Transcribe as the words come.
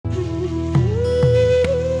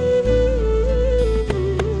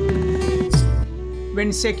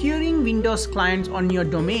When securing Windows clients on your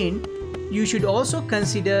domain, you should also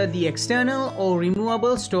consider the external or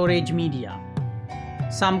removable storage media.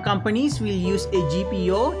 Some companies will use a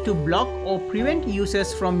GPO to block or prevent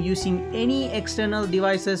users from using any external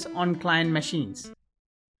devices on client machines.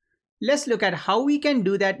 Let's look at how we can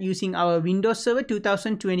do that using our Windows Server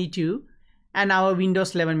 2022 and our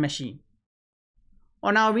Windows 11 machine.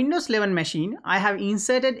 On our Windows 11 machine, I have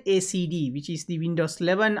inserted a CD, which is the Windows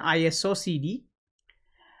 11 ISO CD.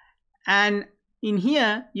 And in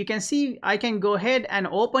here, you can see I can go ahead and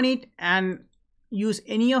open it and use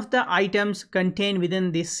any of the items contained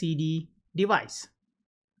within this CD device.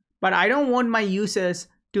 But I don't want my users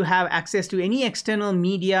to have access to any external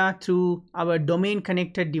media through our domain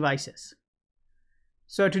connected devices.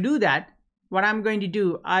 So to do that, what I'm going to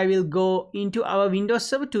do, I will go into our Windows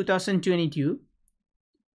Server 2022.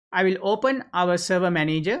 I will open our server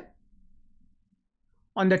manager.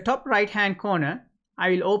 On the top right hand corner, I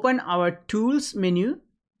will open our tools menu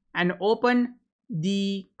and open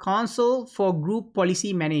the console for group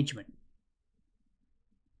policy management.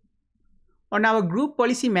 On our group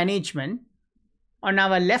policy management, on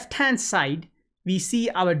our left hand side, we see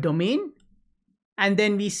our domain, and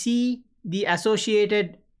then we see the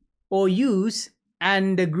associated OUs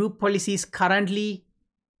and the group policies currently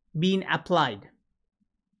being applied.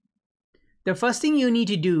 The first thing you need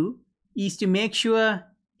to do is to make sure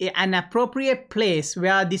an appropriate place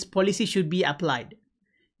where this policy should be applied.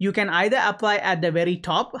 You can either apply at the very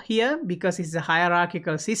top here because it's a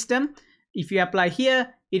hierarchical system. If you apply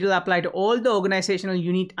here, it will apply to all the organizational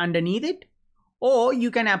unit underneath it. Or you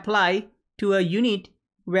can apply to a unit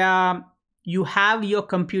where you have your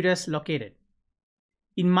computers located.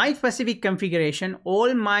 In my specific configuration,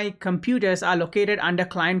 all my computers are located under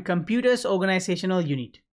Client Computers Organizational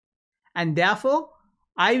Unit. And therefore,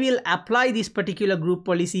 I will apply this particular group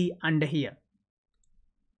policy under here.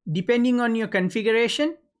 Depending on your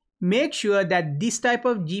configuration, make sure that this type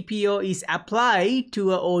of GPO is applied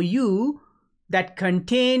to a OU that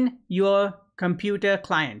contain your computer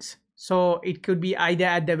clients. So it could be either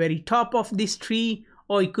at the very top of this tree,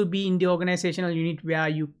 or it could be in the organizational unit where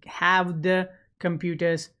you have the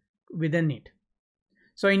computers within it.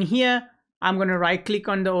 So in here, I'm going to right click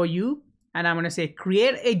on the OU and I'm going to say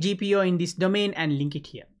create a GPO in this domain and link it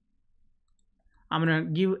here. I'm going to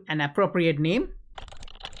give an appropriate name.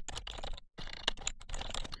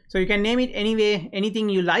 So you can name it anyway, anything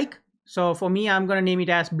you like. So for me, I'm going to name it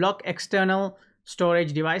as block external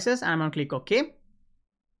storage devices. I'm going to click OK.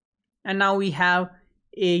 And now we have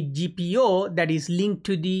a GPO that is linked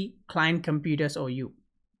to the client computers OU.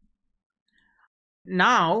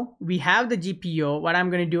 Now we have the GPO. What I'm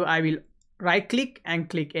going to do, I will right click and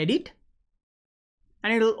click edit.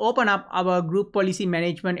 And it will open up our group policy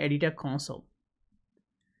management editor console.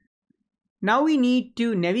 Now we need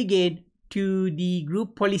to navigate to the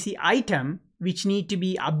group policy item, which need to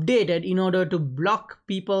be updated in order to block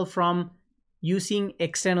people from using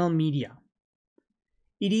external media.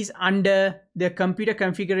 It is under the computer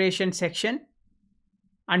configuration section,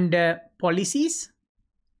 under policies,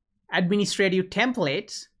 administrative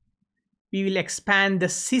templates. We will expand the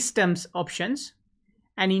systems options,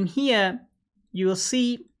 and in here you will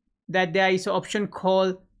see that there is an option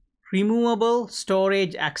called removable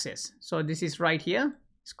storage access. So this is right here.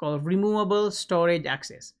 It's called removable storage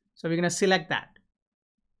access. So we're going to select that.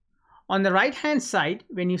 On the right hand side,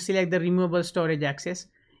 when you select the removable storage access,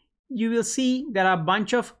 you will see there are a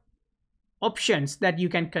bunch of options that you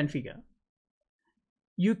can configure.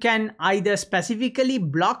 You can either specifically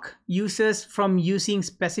block users from using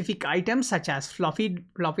specific items such as floppy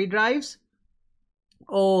drives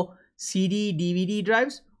or CD, DVD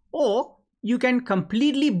drives, or you can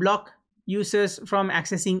completely block users from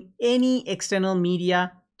accessing any external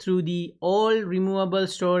media through the all removable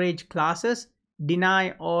storage classes,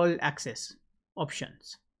 deny all access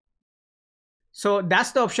options. So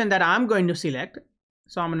that's the option that I'm going to select.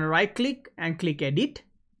 So I'm going to right click and click edit.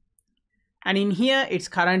 And in here, it's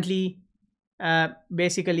currently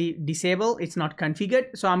basically disabled. It's not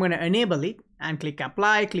configured. So I'm going to enable it and click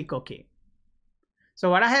apply, click OK. So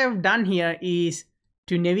what I have done here is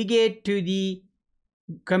to navigate to the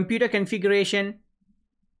computer configuration,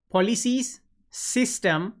 policies,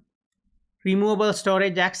 system, removable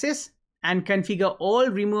storage access, and configure all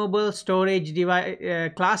removable storage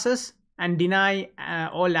classes and deny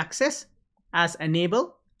all access as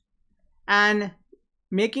enable, and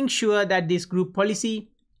making sure that this group policy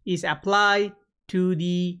is applied to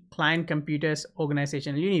the client computers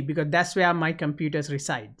organizational unit, because that's where my computers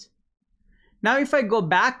reside. Now if I go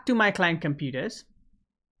back to my client computers,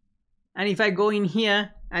 and if I go in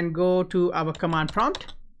here and go to our command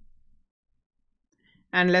prompt,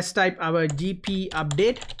 and let's type our gp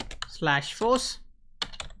update /force.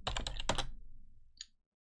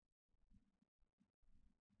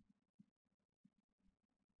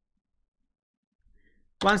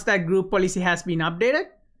 Once that group policy has been updated,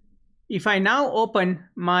 if I now open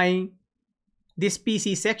this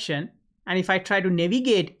PC section, and if I try to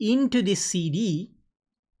navigate into this CD,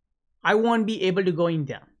 I won't be able to go in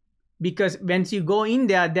there, because once you go in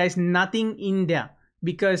there, there's nothing in there,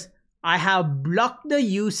 because I have blocked the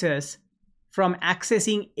users from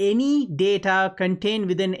accessing any data contained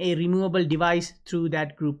within a removable device through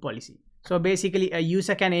that group policy. So basically, a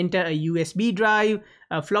user can enter a USB drive,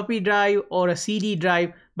 a floppy drive, or a CD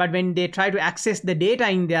drive, but when they try to access the data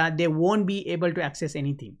in there, they won't be able to access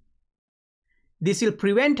anything. This will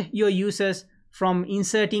prevent your users from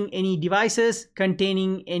inserting any devices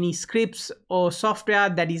containing any scripts or software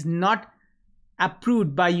that is not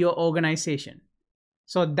approved by your organization.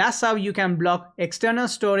 So that's how you can block external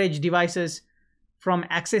storage devices from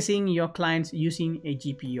accessing your clients using a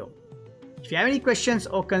GPO. If you have any questions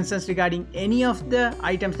or concerns regarding any of the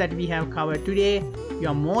items that we have covered today, you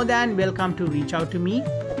are more than welcome to reach out to me.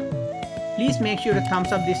 Please make sure to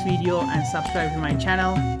thumbs up this video and subscribe to my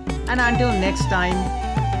channel. And until next time,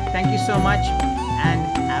 thank you so much and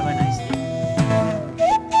have a nice day.